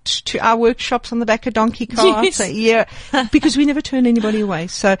brought to our workshops on the back of donkey carts. Yes. Yeah. Because we never turn anybody away.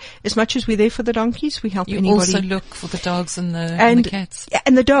 So as much as we're there for the donkeys, we help You anybody. also look for the dogs and the cats.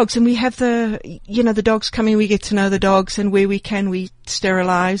 And the dogs. And we have the dogs coming, we get to know the dogs, and where we can, we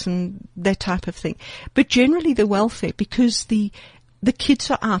sterilize and that type of thing. But generally the welfare, because the kids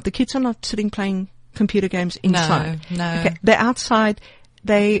are out. The kids are not sitting playing computer games inside. No. Okay, they're outside.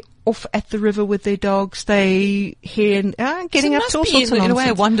 They off at the river with their dogs. They here and getting So it up to all must sorts be, of in a way, a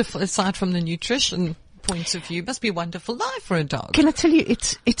nonsense. wonderful, aside from the nutrition point of view, must be a wonderful life for a dog. Can I tell you,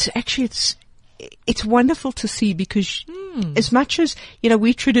 it's wonderful to see, because as much as,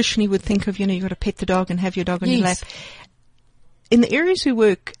 we traditionally would think of, you've got to pet the dog and have your dog on your lap. Yes. In the areas we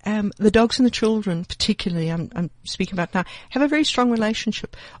work, the dogs and the children, particularly, I'm speaking about now, have a very strong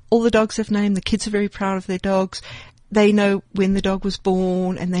relationship. All the dogs have named. The kids are very proud of their dogs. They know when the dog was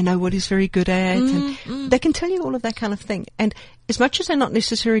born, and they know what he's very good at, and they can tell you all of that kind of thing. And as much as they're not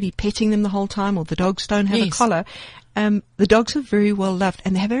necessarily petting them the whole time, or the dogs don't have a Yes. collar, the dogs are very well loved,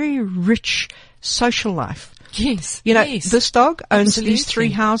 and they have a very rich social life. Yes. This dog owns these Absolutely. 3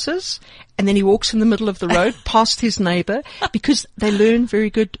 houses, and then he walks in the middle of the road past his neighbor, because they learn very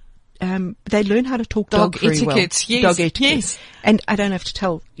good they learn how to talk dog very etiquette, well. yes, Dog etiquette. yes. And I don't have to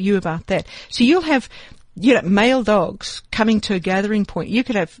tell you about that. So you'll have, male dogs coming to a gathering point. You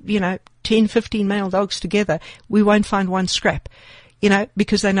could have, 10, 15 male dogs together. We won't find one scrap,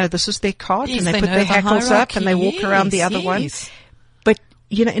 because they know this is their cart, Yes, and they they put know their the hackles up and they walk hierarchy. around the Yes, other one. yes. But,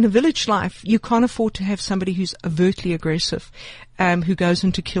 in a village life, you can't afford to have somebody who's overtly aggressive, who goes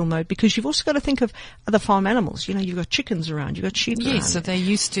into kill mode, because you've also got to think of other farm animals. You've got chickens around, you've got sheep around. Yes, so they're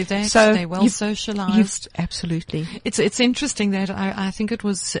used to that. So They're well socialized. Absolutely. It's interesting that I think it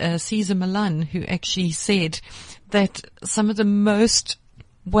was Caesar Milan who actually said that some of the most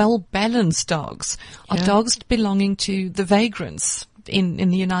well-balanced dogs are dogs belonging to the vagrants in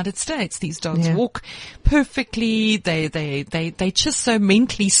the United States. These dogs walk perfectly. They're just so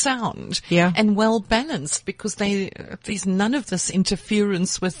mentally sound and well-balanced because there's none of this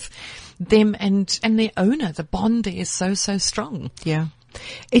interference with them and their owner. The bond there is so strong. Yeah.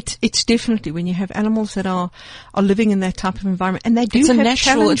 It's definitely when you have animals that are living in that type of environment, and they do have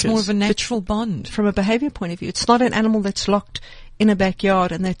challenges. It's more of a natural bond. From a behavior point of view, it's not an animal that's locked in a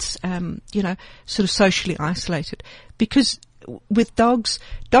backyard and that's, sort of socially isolated. Because with dogs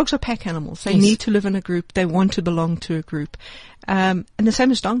are pack animals. They need to live in a group. They want to belong to a group. And the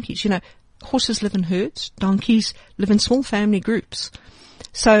same as donkeys. Horses live in herds. Donkeys live in small family groups.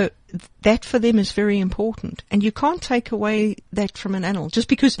 So that for them is very important. And you can't take away that from an animal. Just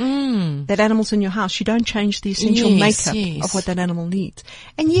because that animal's in your house, you don't change the essential makeup of what that animal needs.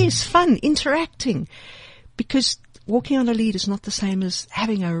 And yes, fun, interacting. Because walking on a lead is not the same as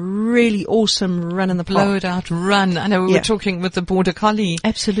having a really awesome run in the park. Blow it out, run. I know we were talking with the Border Collie.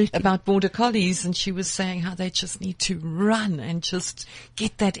 Absolutely. About Border Collies, and she was saying how they just need to run and just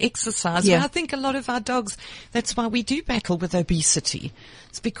get that exercise. Yeah. But I think a lot of our dogs, that's why we do battle with obesity.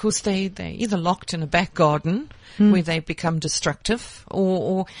 It's because they're either locked in a back garden where they become destructive,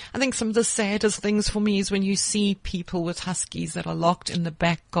 or I think some of the saddest things for me is when you see people with huskies that are locked in the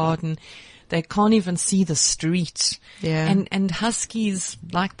back garden. They can't even see the street. Yeah. And huskies,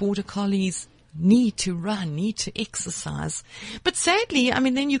 like Border Collies, need to run, need to exercise. But sadly,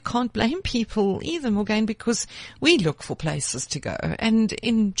 then you can't blame people either, Morgane, because we look for places to go. And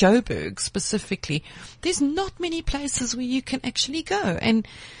in Joburg specifically, there's not many places where you can actually go. And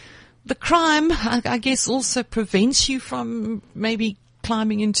the crime, I guess, also prevents you from maybe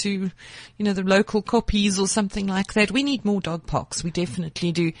climbing into, the local koppies or something like that. We need more dog parks. We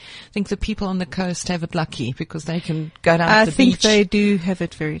definitely do. I think the people on the coast have it lucky because they can go down to the beach. I think they do have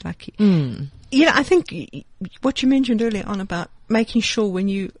it very lucky. I think what you mentioned earlier on about making sure when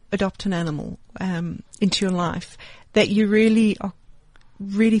you adopt an animal into your life that you really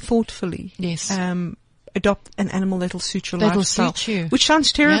thoughtfully adopt an animal that'll suit your lifestyle. Suit you. Which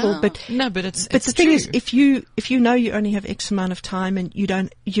sounds terrible, but it's the thing true. is, if you know you only have X amount of time and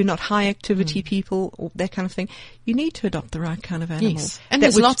you're not high activity people or that kind of thing, you need to adopt the right kind of animal. Yes. And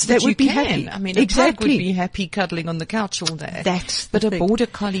there's lots that you would be can. happy. A pug would be happy cuddling on the couch all day. But a Border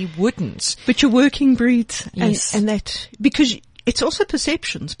Collie wouldn't. But your working breeds Yes. and that, because it's also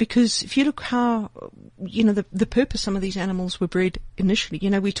perceptions, because if you look how, the purpose some of these animals were bred initially,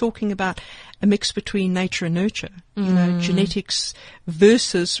 we're talking about a mix between nature and nurture, genetics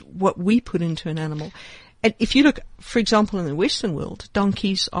versus what we put into an animal. And if you look, for example, in the Western world,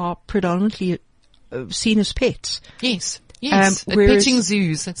 donkeys are predominantly seen as pets. Yes. Yes. At petting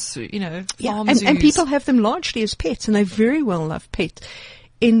zoos, that's, farm zoos. And people have them largely as pets, and they very well love pets.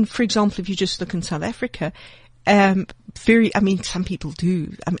 For example, if you just look in South Africa, some people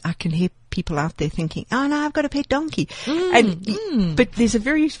do. I can hear people out there thinking, "Oh no, I've got a pet donkey," but there's a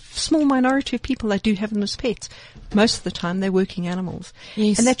very small minority of people that do have them as pets. Most of the time, they're working animals,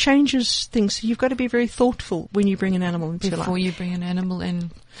 yes. And that changes things. So you've got to be very thoughtful when you bring an animal into your life. Before you bring an animal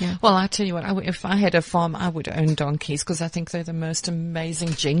in. Yeah. Well, I tell you what, if I had a farm, I would own donkeys because I think they're the most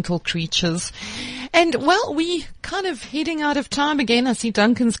amazing, gentle creatures. And, well, we kind of heading out of time again. I see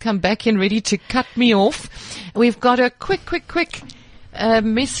Duncan's come back in ready to cut me off. We've got a quick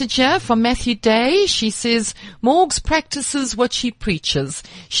message here from Matthew Day. She says, Morgs practices what she preaches.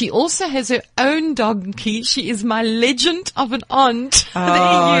 She also has her own donkey. She is my legend of an aunt. Oh,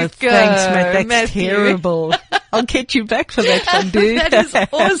 there you go. Thanks, Matt. That's Matthew. terrible. I'll get you back for that one, dude. That is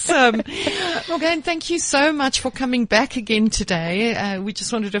awesome. Morgane, thank you so much for coming back again today. We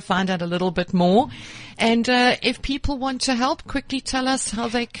just wanted to find out a little bit more. And if people want to help, quickly tell us how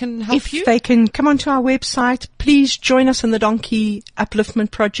they can help you. If they can come onto our website, please join us in the Donkey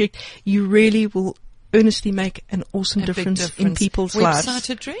Upliftment Project. You really will earnestly make an awesome difference in people's lives. Website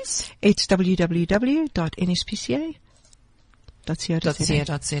address? It's www.nspca.co.za.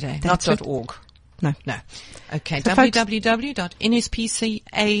 .co.za, not .org. No. No. Okay, So folks-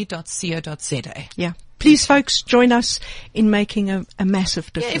 www.nspca.co.za. Yeah. Please, folks, join us in making a massive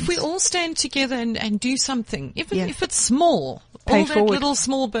Yeah, difference. if we all stand together and do something, even Yeah. if it's small, Pay all that forward. little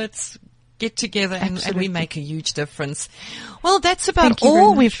small bits get together and Absolutely. we make a huge difference. Well, that's Thank about you very all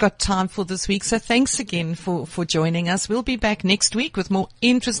much. we've got time for this week. So thanks again for joining us. We'll be back next week with more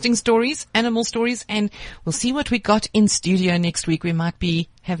interesting stories, animal stories, and we'll see what we got in studio next week. We might be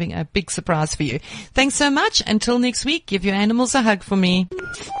having a big surprise for you. Thanks so much. Until next week, give your animals a hug for me.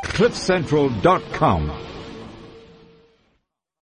 CliffCentral.com.